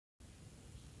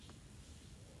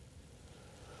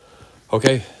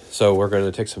Okay, so we're going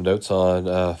to take some notes on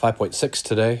 5.6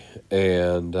 today,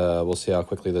 and we'll see how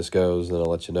quickly this goes, and I'll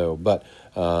let you know. But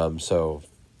so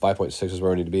 5.6 is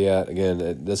where we need to be at.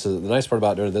 Again, this is the nice part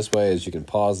about doing it this way is you can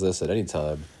pause this at any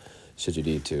time should you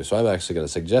need to. So I'm actually going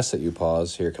to suggest that you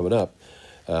pause here coming up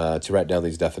to write down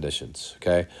these definitions.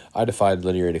 Okay, I defined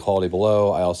linear inequality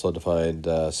below. I also defined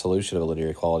solution of a linear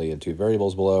equality in two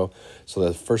variables below. So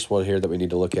the first one here that we need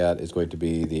to look at is going to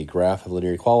be the graph of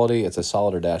linear equality. It's a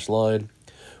solid or dashed line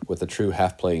with the true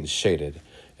half plane shaded.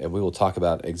 And we will talk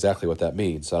about exactly what that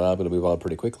means. So I'm going to move on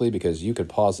pretty quickly because you can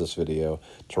pause this video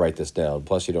to write this down.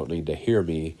 Plus, you don't need to hear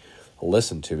me,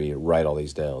 listen to me write all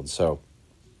these down. So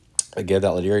again,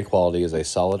 that linear equality is a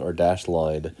solid or dashed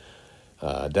line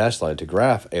to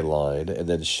graph a line, and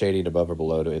then shading above or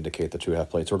below to indicate the true half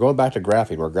plane. So we're going back to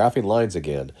graphing. We're graphing lines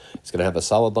again. It's going to have a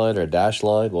solid line or a dashed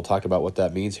line. We'll talk about what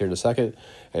that means here in a second.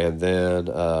 And then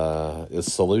the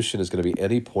solution is going to be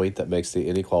any point that makes the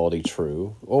inequality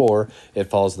true, or it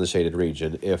falls in the shaded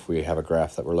region if we have a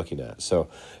graph that we're looking at. So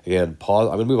again, pause.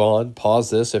 I'm going to move on.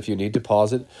 Pause this if you need to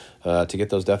pause it to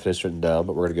get those definitions written down,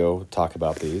 but we're going to go talk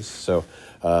about these. So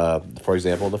for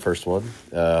example, in the first one,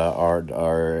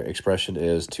 our expression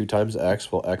is 2 times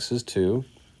x. Well, x is 2.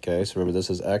 Okay, so remember this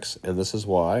is x and this is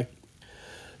y.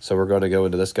 So we're going to go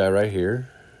into this guy right here.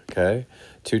 Okay,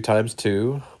 2 times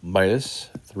 2 minus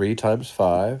 3 times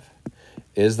 5.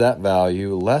 Is that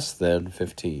value less than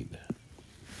 15?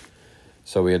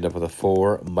 So we end up with a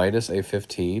 4 minus a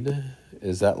 15.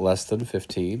 Is that less than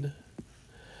 15?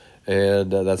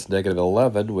 And that's negative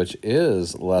 11, which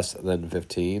is less than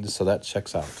 15, so that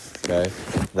checks out, okay?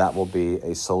 That will be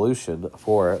a solution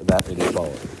for that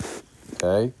inequality,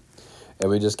 okay? And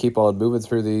we just keep on moving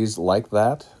through these like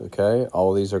that, okay?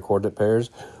 All of these are coordinate pairs.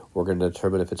 We're going to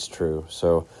determine if it's true.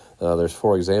 So there's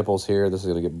 4 examples here. This is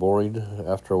going to get boring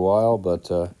after a while, but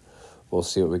we'll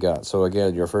see what we got. So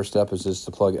again, your first step is just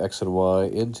to plug x and y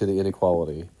into the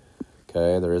inequality,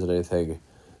 okay? There isn't anything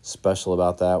special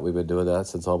about that. We've been doing that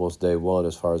since almost day 1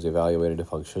 as far as evaluating a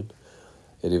function.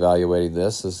 And evaluating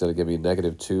this is going to give me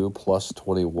negative 2 plus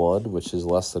 21, which is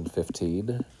less than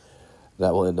 15.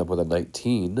 That will end up with a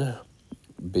 19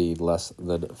 being less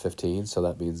than 15, so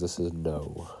that means this is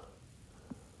no.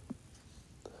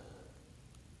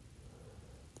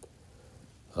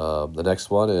 The next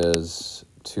one is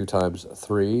 2 times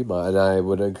 3, and I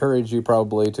would encourage you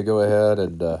probably to go ahead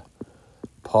and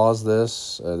pause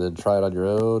this and then try it on your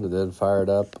own and then fire it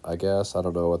up, I guess. I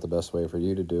don't know what the best way for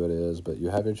you to do it is, but you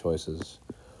have your choices.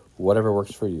 Whatever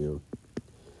works for you.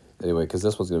 Anyway, because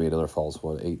this one's going to be another false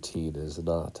one. 18 is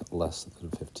not less than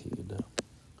 15.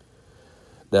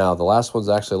 Now, the last one's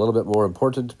actually a little bit more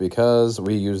important because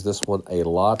we use this one a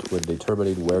lot when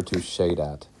determining where to shade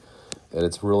at. And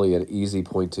it's really an easy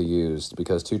point to use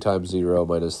because 2 times 0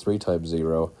 minus 3 times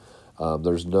 0,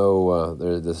 there's no,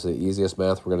 this is the easiest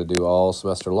math we're going to do all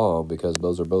semester long because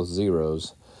those are both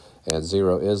zeros, and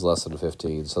 0 is less than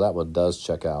 15, so that one does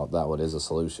check out. That one is a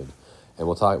solution. And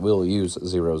we'll use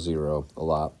 0, 0 a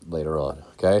lot later on,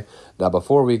 okay? Now,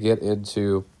 before we get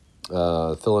into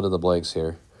filling in the blanks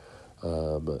here,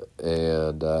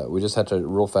 we just have to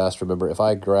real fast remember, if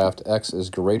I graphed x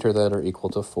is greater than or equal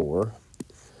to 4,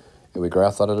 and we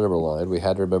graphed on a number line, we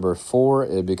had to remember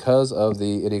 4, because of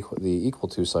the equal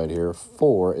to sign here,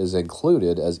 4 is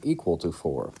included as equal to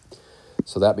 4.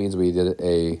 So that means we did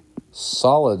a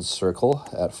solid circle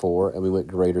at 4, and we went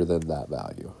greater than that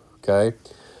value, okay?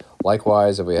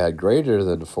 Likewise, if we had greater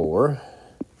than 4,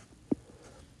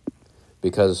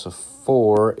 because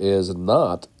 4 is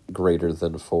not greater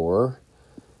than 4,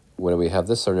 when we have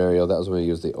this scenario, that was when we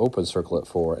used the open circle at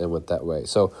 4 and went that way.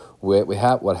 So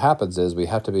what happens is we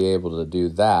have to be able to do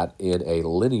that in a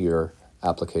linear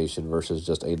application versus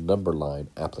just a number line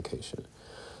application.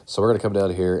 So we're going to come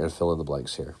down here and fill in the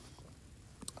blanks here.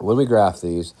 When we graph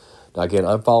these, now again,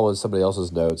 I'm following somebody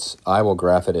else's notes. I will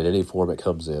graph it in any form it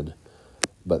comes in,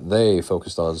 but they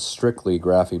focused on strictly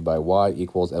graphing by y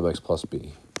equals mx plus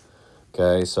b.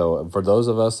 Okay, so for those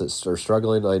of us that are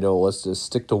struggling, I know let's just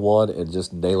stick to one and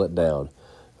just nail it down.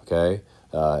 Okay,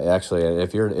 actually,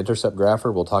 if you're an intercept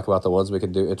grapher, we'll talk about the ones we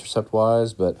can do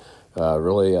intercept-wise. But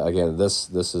really, again, this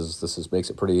makes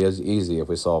it pretty easy if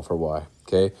we solve for y.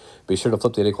 Okay, be sure to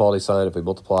flip the inequality sign if we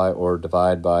multiply or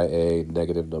divide by a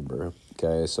negative number.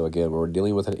 Okay, so again, we're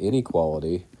dealing with an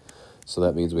inequality, so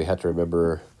that means we have to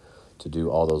remember to do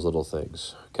all those little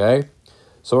things. Okay.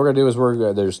 So what we're going to do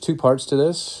is there's 2 parts to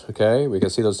this, okay? We can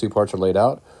see those 2 parts are laid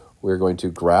out. We're going to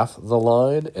graph the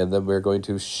line, and then we're going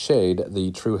to shade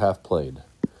the true half plane.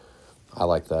 I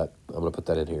like that. I'm going to put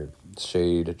that in here.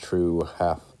 Shade true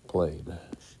half plane.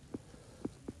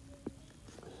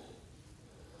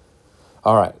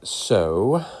 All right,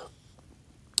 so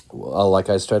like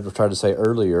I tried to say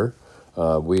earlier,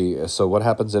 so what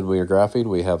happens when we are graphing?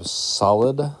 We have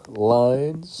solid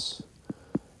lines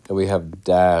and we have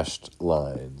dashed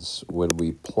lines when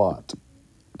we plot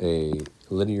a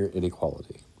linear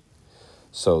inequality.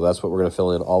 So that's what we're going to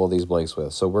fill in all of these blanks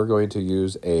with. So we're going to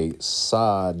use a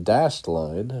dashed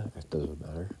line. It doesn't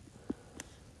matter.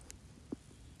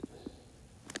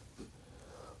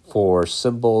 For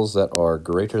symbols that are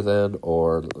greater than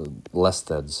or less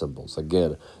than symbols.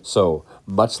 Again, so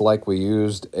much like we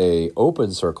used a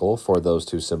open circle for those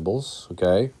two symbols,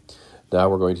 okay? Now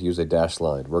we're going to use a dashed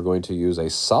line. We're going to use a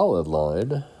solid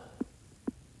line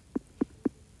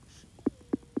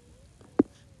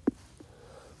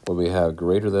when we have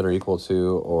greater than or equal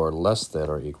to or less than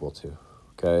or equal to.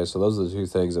 Okay, so those are the two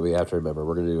things that we have to remember.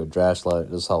 We're going to do a dashed line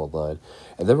and a solid line.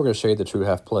 And then we're going to shade the true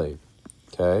half plane.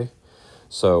 Okay?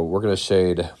 So we're going to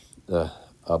shade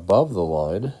above the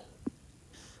line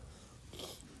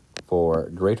for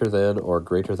greater than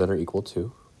or equal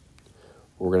to.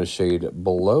 We're going to shade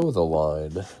below the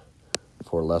line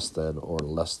for less than or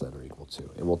equal to.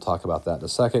 And we'll talk about that in a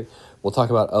second. We'll talk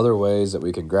about other ways that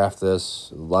we can graph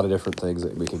this, a lot of different things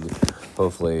that we can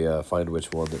hopefully find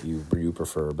which one that you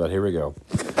prefer. But here we go.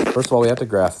 First of all, we have to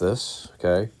graph this,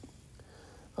 okay?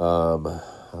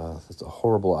 It's a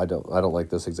horrible, I don't like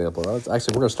this example.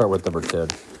 Actually, we're going to start with number 10,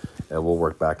 and we'll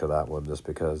work back to that one just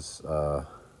because, yeah,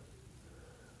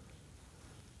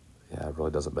 it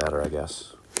really doesn't matter, I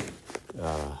guess.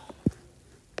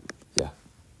 Yeah.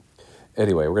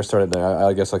 Anyway, we're going to start at 9.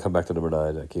 I guess I'll come back to number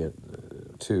 9. I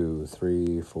can't. 2,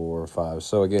 3, 4, 5.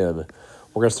 So again,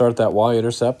 we're going to start at that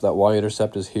y-intercept. That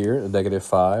y-intercept is here at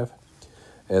 -5.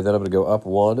 And then I'm going to go up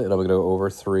 1, and I'm going to go over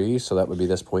 3, so that would be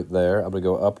this point there. I'm going to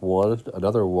go up 1,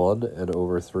 another 1, and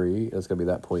over 3. It's going to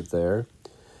be that point there.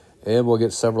 And we'll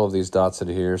get several of these dots in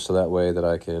here, so that way that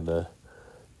I can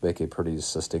make a pretty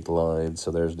succinct line. So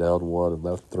there's down 1 and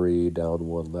left 3, down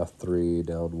 1, left 3,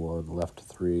 down 1, left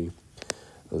 3.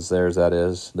 There's that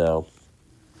is. Now,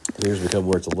 here's become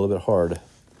where it's a little bit hard.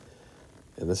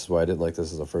 And this is why I didn't like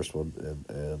this as the first one.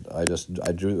 And I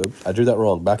drew that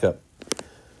wrong. Back up.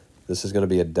 This is going to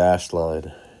be a dashed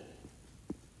line.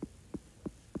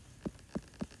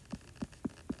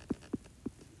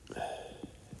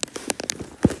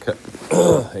 Okay.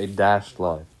 A dashed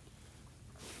line.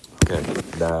 Okay,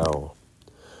 now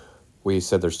we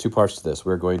said there's two parts to this.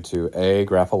 We're going to A,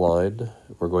 graph a line.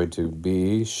 We're going to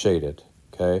B, shade it.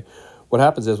 Okay. What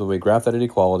happens is when we graph that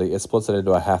inequality, it splits it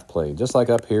into a half plane. Just like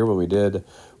up here when we did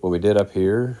up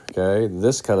here, okay,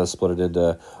 this kind of split it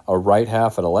into a right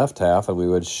half and a left half, and we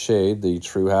would shade the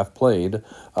true half plane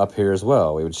up here as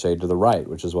well. We would shade to the right,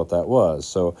 which is what that was.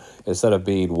 So instead of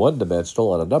being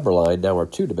one-dimensional on a number line, now we're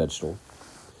two-dimensional,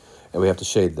 and we have to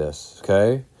shade this,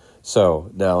 okay?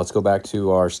 So now let's go back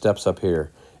to our steps up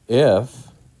here.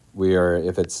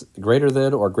 If it's greater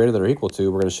than or equal to,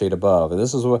 we're going to shade above. And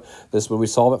this is when we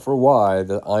solve it for y,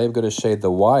 that I am going to shade the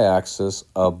y-axis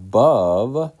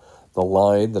above the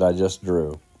line that I just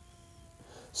drew.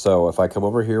 So if I come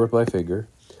over here with my finger,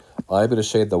 I'm going to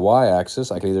shade the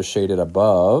y-axis. I can either shade it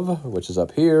above, which is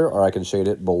up here, or I can shade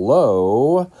it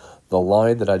below the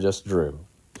line that I just drew.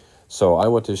 So I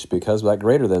want to, because of that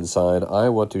greater than sign, I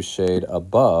want to shade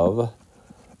above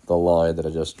the line that I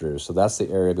just drew. So that's the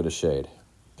area I'm going to shade.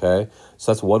 Okay,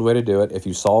 so that's one way to do it. If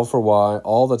you solve for y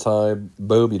all the time,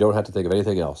 boom, you don't have to think of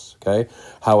anything else, okay?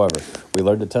 However, we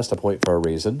learned to test a point for a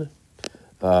reason.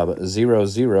 0,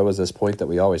 0 is this point that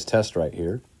we always test right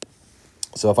here.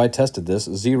 So if I tested this,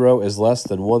 0 is less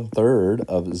than 1/3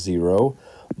 of 0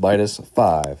 minus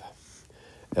 5.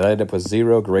 And I end up with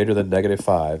 0 greater than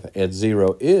 -5, and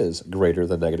 0 is greater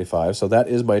than -5, so that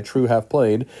is my true half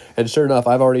plane, and sure enough,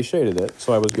 I've already shaded it,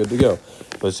 so I was good to go.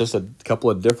 But it's just a couple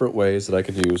of different ways that I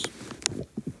could use,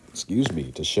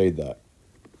 to shade that.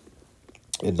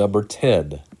 In number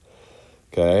 10,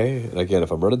 okay, and again, if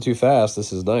I'm running too fast,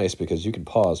 this is nice because you can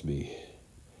pause me.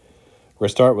 We're going to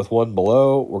start with 1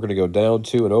 below, we're going to go down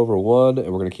 2 and over 1,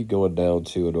 and we're going to keep going down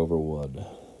 2 and over 1.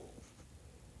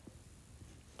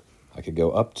 I could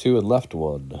go up 2 and left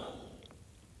 1.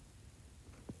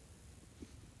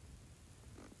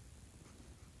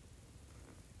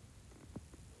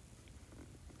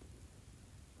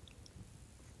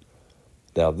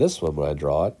 Now this one, when I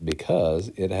draw it,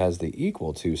 because it has the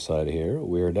equal to sign here,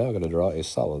 we are now going to draw a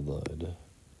solid line.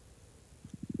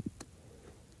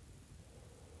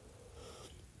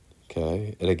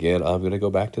 Okay, and again, I'm going to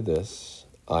go back to this.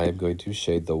 I am going to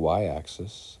shade the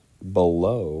y-axis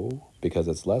below, because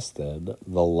it's less than,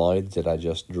 the lines that I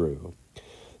just drew.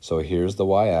 So here's the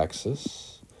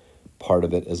y-axis, Part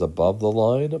of it is above the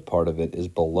line, part of it is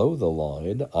below the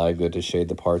line. I'm going to shade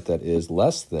the part that is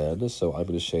less than, so I'm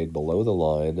going to shade below the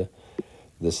line.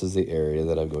 This is the area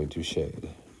that I'm going to shade.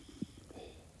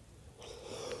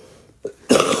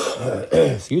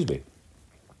 Excuse me.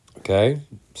 Okay,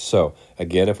 so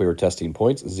again, if we were testing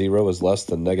points, 0 is less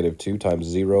than -2 times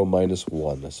 0 minus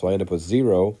 1. So I end up with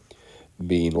 0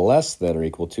 being less than or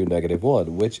equal to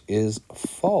 -1, which is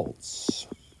false.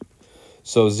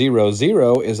 So 0,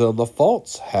 0 is on the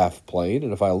false half plane,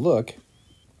 and if I look,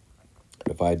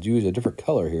 if I use a different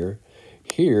color here,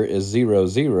 here is 0,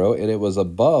 0, and it was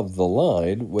above the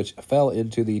line, which fell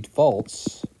into the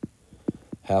false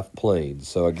half plane.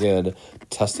 So again,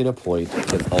 testing a point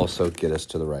can also get us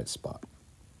to the right spot.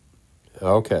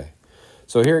 Okay,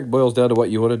 so here it boils down to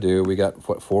what you want to do. We got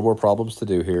 4 more problems to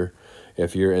do here.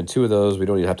 If you're in 2 of those, we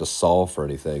don't even have to solve for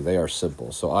anything. They are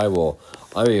simple. So I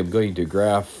am going to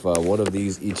graph one of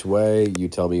these each way. You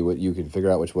tell me what you can figure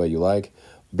out which way you like.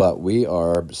 But we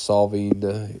are solving,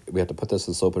 we have to put this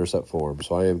in slope-intercept form.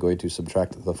 So I am going to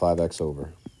subtract the 5x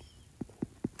over.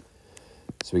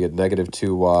 So we get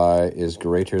 -2y is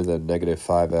greater than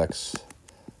 -5x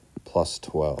plus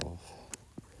 12.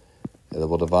 And then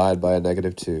we'll divide by a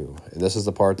 -2. And this is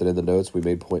the part that in the notes we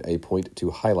made a point to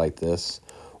highlight this.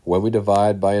 When we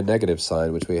divide by a negative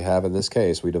sign, which we have in this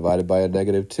case, we divided by a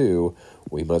 -2,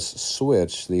 we must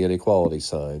switch the inequality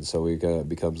sign. So it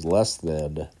becomes less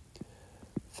than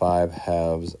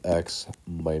 5/2 x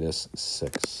minus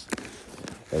 6.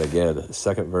 And again,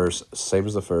 second verse, same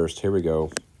as the first. Here we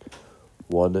go.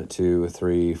 1, 2,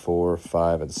 3, 4,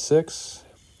 5, and 6.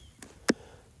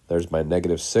 There's my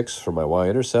 -6 for my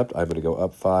y-intercept. I'm going to go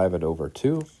up 5 and over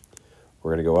 2.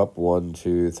 We're going to go up 1,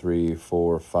 2, 3,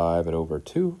 4, 5, and over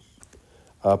 2.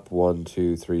 Up 1,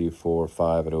 2, 3, 4,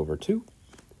 5, and over 2.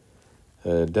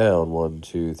 And down 1,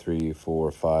 2, 3, 4,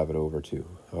 5, and over 2.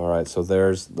 All right, so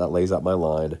that lays out my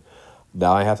line.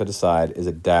 Now I have to decide, is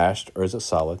it dashed or is it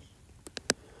solid?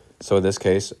 So in this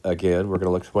case, again, we're going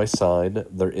to look for my sign.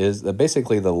 There is,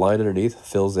 basically the line underneath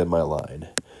fills in my line.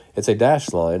 It's a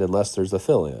dashed line unless there's a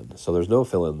fill-in. So there's no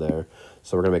fill-in there.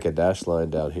 So we're going to make a dashed line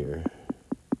down here.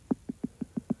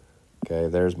 Okay,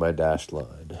 there's my dashed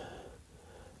line.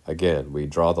 Again, we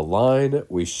draw the line,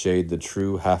 we shade the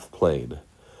true half plane.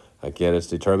 Again, it's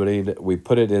determining, we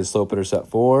put it in slope-intercept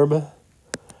form.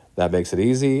 That makes it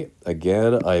easy.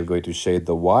 Again, I am going to shade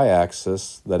the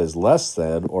y-axis that is less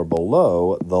than or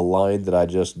below the line that I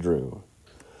just drew.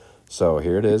 So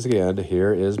here it is again.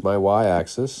 Here is my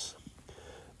y-axis.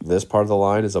 This part of the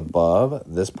line is above.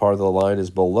 This part of the line is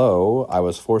below. I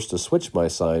was forced to switch my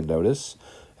sign, notice.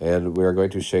 And we're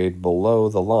going to shade below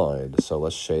the line. So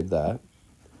let's shade that.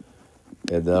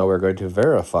 And now we're going to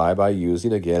verify by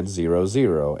using, again, 0,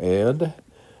 0. And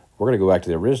we're going to go back to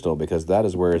the original because that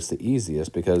is where it's the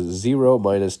easiest, because 0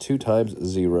 minus 2 times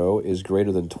 0 is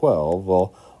greater than 12.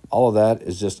 Well, all of that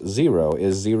is just 0.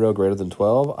 Is 0 greater than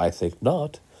 12? I think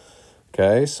not.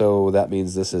 Okay, so that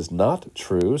means this is not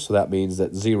true. So that means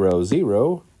that 0,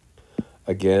 0,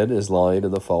 again, is lying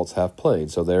in the false half plane.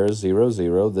 So there is 0,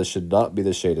 0. This should not be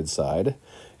the shaded side.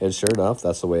 And sure enough,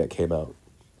 that's the way it came out.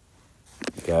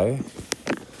 Okay.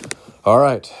 All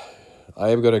right. I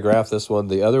am going to graph this one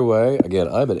the other way. Again,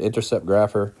 I'm an intercept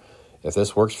grapher. If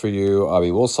this works for you, I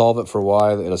mean, we'll solve it for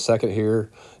y in a second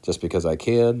here, just because I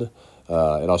can.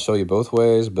 And I'll show you both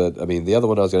ways. But, I mean, the other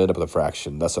one I was going to end up with a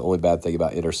fraction. That's the only bad thing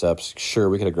about intercepts. Sure,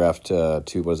 we could have graphed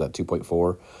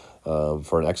 2.4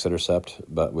 for an x-intercept,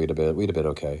 but we'd have been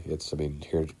okay. It's, I mean,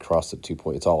 here across at 2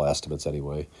 point, it's all estimates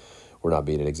anyway. We're not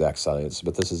being an exact science,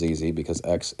 but this is easy because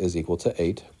x is equal to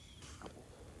 8.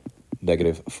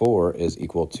 -4 is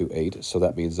equal to 8, so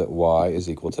that means that y is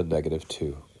equal to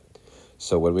 -2.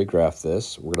 So when we graph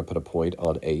this, we're going to put a point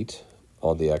on 8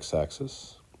 on the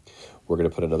x-axis. We're going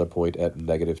to put another point at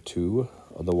 -2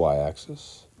 on the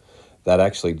y-axis. That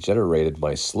actually generated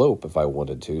my slope if I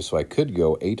wanted to, so I could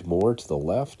go 8 more to the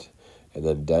left and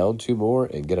then down 2 more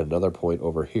and get another point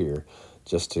over here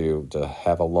just to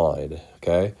have a line,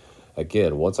 okay?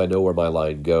 Again, once I know where my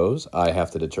line goes, I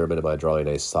have to determine, am I drawing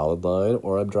a solid line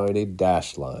or I'm drawing a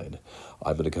dashed line.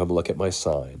 I'm going to come look at my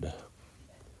sign.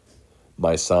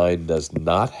 My sign does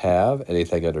not have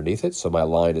anything underneath it, so my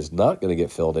line is not going to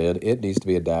get filled in. It needs to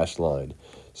be a dashed line.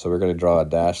 So we're going to draw a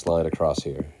dashed line across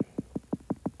here.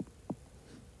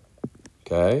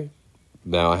 Okay?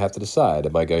 Now I have to decide,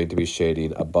 am I going to be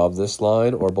shading above this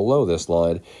line or below this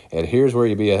line? And here's where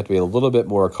you have to be a little bit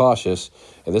more cautious,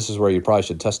 and this is where you probably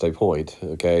should test a point,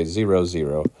 okay, 0,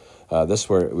 0. This is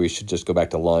where we should just go back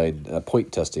to line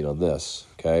point testing on this,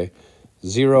 okay?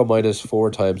 0 minus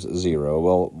 4 times 0.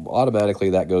 Well,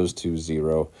 automatically that goes to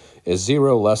 0. Is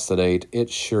 0 less than 8? It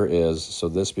sure is. So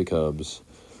this becomes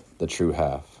the true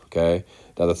half, okay?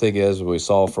 Now, the thing is, when we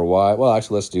solve for y, well,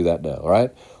 actually, let's do that now, all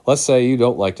right? Let's say you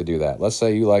don't like to do that. Let's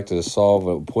say you like to solve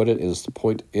and put it in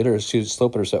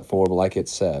slope-intercept form like it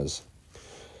says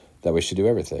that we should do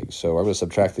everything. So I'm going to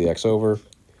subtract the x over,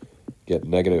 get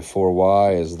negative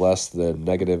 4y is less than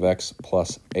negative x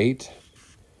plus 8.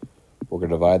 We're going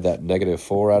to divide that negative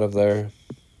 4 out of there.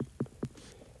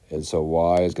 And so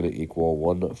y is going to equal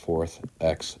 1/4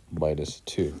 x minus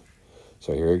 2.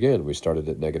 So here again, we started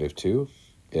at negative 2.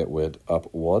 It went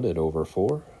up 1 and over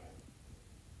 4.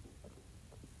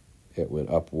 It went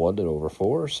up 1 and over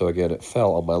 4. So again, it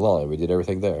fell on my line. We did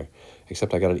everything there.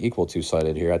 Except I got an equal to sign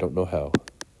in here. I don't know how.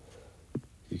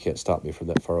 You can't stop me from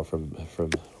that far from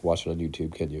watching on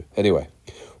YouTube, can you? Anyway,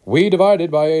 we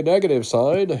divided by a negative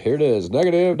sign. Here it is,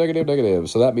 negative, negative, negative.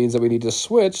 So that means that we need to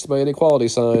switch my inequality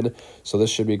sign. So this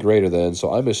should be greater than. So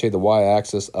I'm going to shade the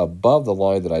y-axis above the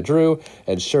line that I drew.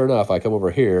 And sure enough, I come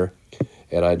over here,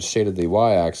 and I shaded the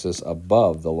y-axis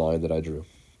above the line that I drew.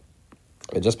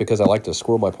 And just because I like to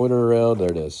squirrel my pointer around,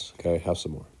 there it is. Okay, have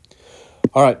some more.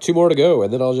 All right, 2 more to go,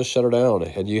 and then I'll just shut her down,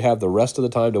 and you have the rest of the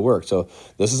time to work. So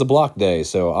this is a block day,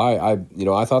 so I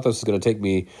thought this was going to take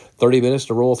me 30 minutes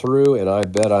to roll through, and I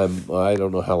bet I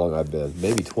don't know how long I've been,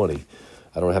 maybe 20.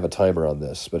 I don't have a timer on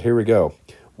this, but here we go.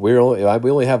 We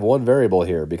only have one variable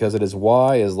here because it is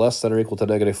y is less than or equal to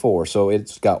negative 4. So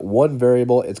it's got one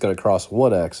variable. It's going to cross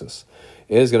one axis.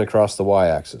 It is going to cross the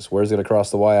y-axis. Where's it going to cross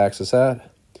the y-axis at?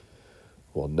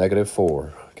 Well, negative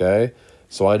 4, okay?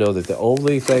 So I know that the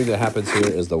only thing that happens here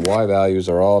is the y values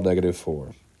are all negative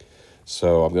 4.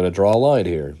 So I'm going to draw a line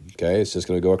here, okay? It's just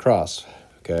going to go across,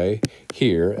 okay,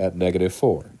 here at negative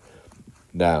 4.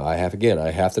 Now, I have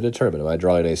to determine, am I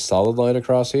drawing a solid line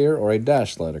across here or a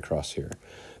dashed line across here?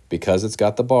 Because it's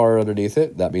got the bar underneath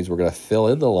it, that means we're going to fill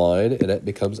in the line, and it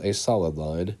becomes a solid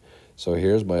line. So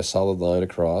here's my solid line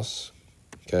across,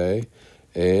 okay?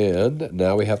 And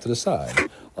now we have to decide.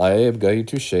 I am going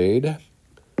to shade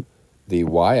the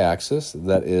y-axis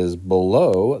that is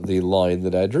below the line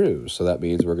that I drew. So that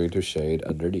means we're going to shade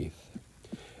underneath.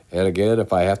 And again,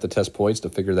 if I have to test points to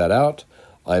figure that out,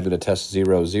 I'm going to test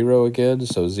 0, 0 again.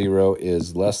 So 0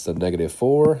 is less than negative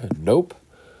 4. Nope.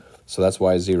 So that's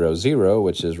why 0, 0,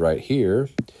 which is right here.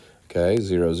 Okay,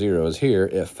 0, 0 is here.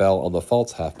 It fell on the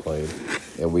false half plane,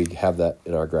 and we have that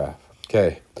in our graph.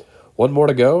 Okay, one more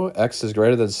to go. X is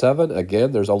greater than 7.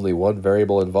 Again, there's only one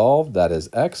variable involved. That is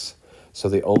x. So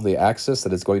the only axis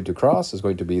that it's going to cross is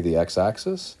going to be the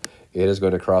x-axis. It is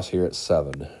going to cross here at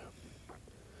 7.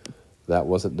 That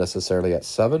wasn't necessarily at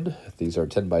 7. These are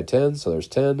 10 by 10, so there's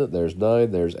 10, there's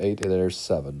 9, there's 8, and there's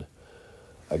 7.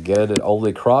 Again, it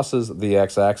only crosses the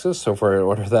x-axis, so in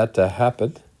order for that to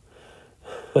happen,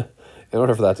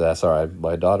 sorry,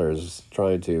 my daughter is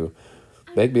trying to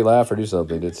make me laugh or do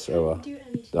something. It's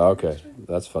okay,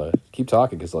 that's fine. Keep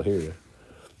talking because I'll hear you.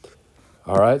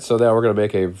 All right, so now we're going to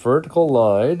make a vertical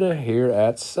line here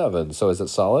at 7. So is it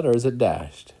solid or is it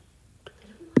dashed?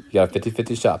 You got a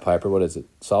 50-50 shot, Piper. What is it,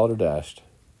 solid or dashed?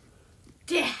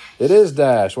 Dashed. It is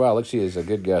dashed. Wow, look, she is a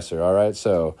good guesser. All right,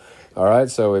 so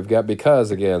we've got,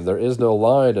 because, again, there is no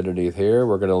line underneath here,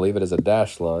 we're going to leave it as a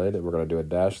dashed line, and we're going to do a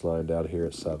dashed line down here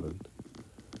at 7.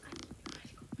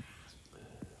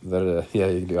 Yeah,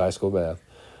 you can do high school math.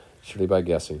 Surely by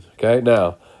guessing. Okay,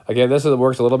 now, again, this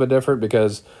works a little bit different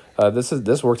because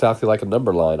this works out like a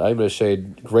number line. I'm going to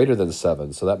shade greater than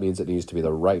 7, so that means it needs to be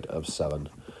the right of 7.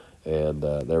 And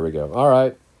there we go. All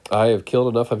right, I have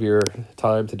killed enough of your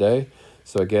time today.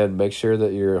 So again, make sure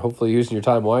that you're hopefully using your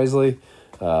time wisely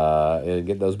and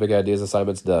get those big ideas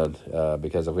assignments done.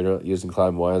 Because if we're not using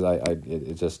time wise,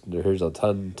 here's a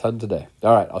ton today.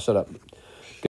 All right, I'll shut up.